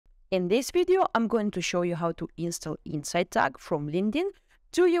In this video, I'm going to show you how to install Insight Tag from LinkedIn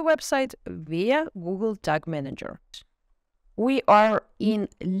to your website via Google Tag Manager. We are in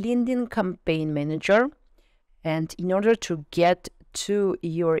LinkedIn Campaign Manager, and in order to get to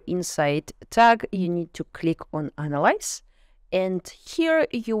your Insight Tag, you need to click on Analyze, and here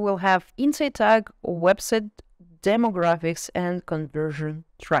you will have Insight Tag, website demographics, and conversion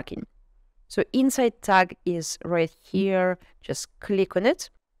tracking. So Insight Tag is right here. Just click on it.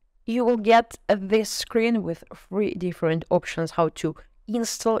 You will get this screen with 3 different options how to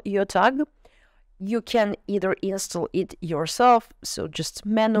install your tag. You can either install it yourself, so just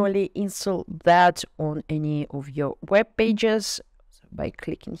manually install that on any of your web pages. So by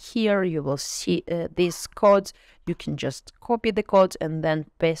clicking here, you will see this code. You can just copy the code and then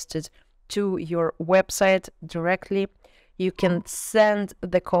paste it to your website directly. You can send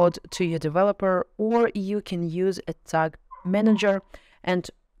the code to your developer, or you can use a tag manager. And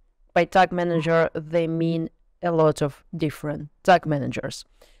by tag manager, they mean a lot of different tag managers.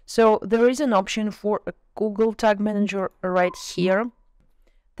 So there is an option for a Google Tag Manager right here.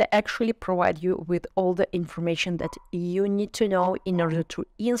 They actually provide you with all the information that you need to know in order to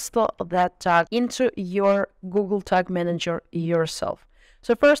install that tag into your Google Tag Manager yourself.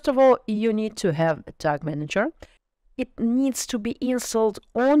 So first of all, you need to have a tag manager. It needs to be installed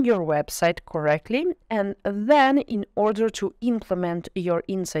on your website correctly, and then in order to implement your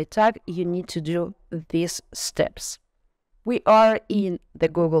Insight Tag, you need to do these steps. We are in the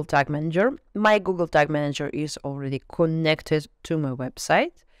Google Tag Manager. My Google Tag Manager is already connected to my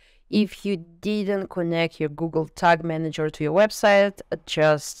website. If you didn't connect your Google Tag Manager to your website,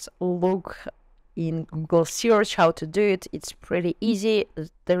 just look in Google search how to do it. It's pretty easy.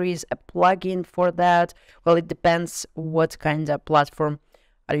 There is a plugin for that. Well, it depends what kind of platform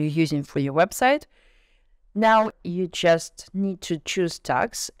are you using for your website. Now you just need to choose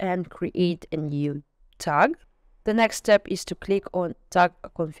tags and create a new tag. The next step is to click on tag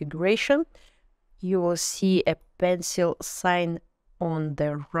configuration. You will see a pencil sign on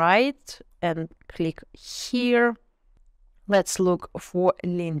the right and click here. Let's look for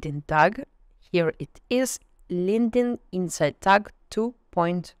LinkedIn tag. Here it is, LinkedIn Insight Tag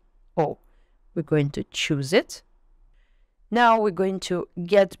 2.0. We're going to choose it. Now we're going to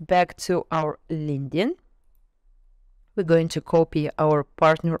get back to our LinkedIn. We're going to copy our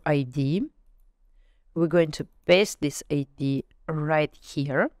partner ID. We're going to paste this ID right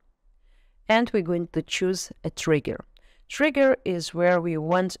here. And we're going to choose a trigger. Trigger is where we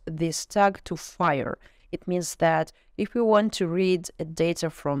want this tag to fire. It means that if we want to read data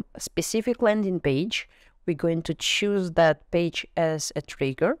from a specific landing page, we're going to choose that page as a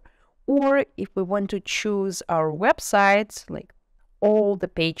trigger. Or if we want to choose our website, like all the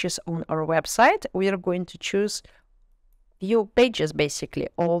pages on our website, we are going to choose view pages, basically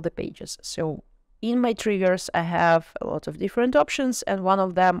all the pages. So in my triggers, I have a lot of different options, and one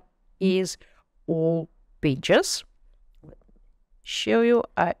of them is all pages. Let me show you.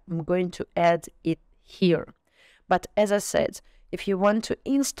 I'm going to add it here. But as I said, if you want to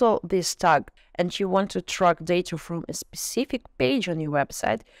install this tag and you want to track data from a specific page on your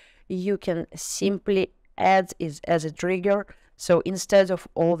website, you can simply add it as a trigger. So instead of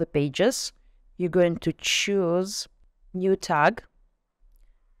all the pages, you're going to choose new tag.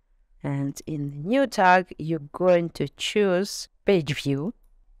 And in the new tag, you're going to choose page view.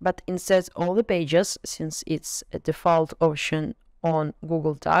 But instead of all the pages, since it's a default option on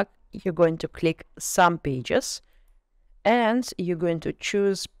Google Tag, you're going to click some pages, and you're going to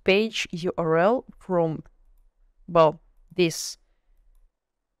choose page URL from, well, this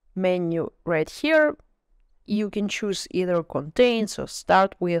menu right here. You can choose either contains or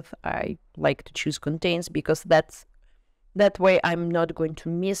start with. I like to choose contains because that way I'm not going to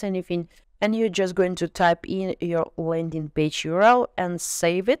miss anything. And you're just going to type in your landing page URL and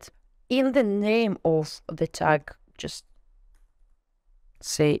save it. In the name of the tag, just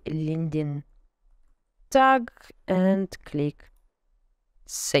say LinkedIn tag and click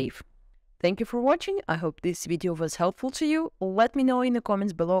save. Thank you for watching. I hope this video was helpful to you. Let me know in the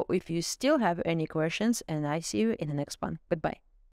comments below if you still have any questions, and I see you in the next one. Goodbye.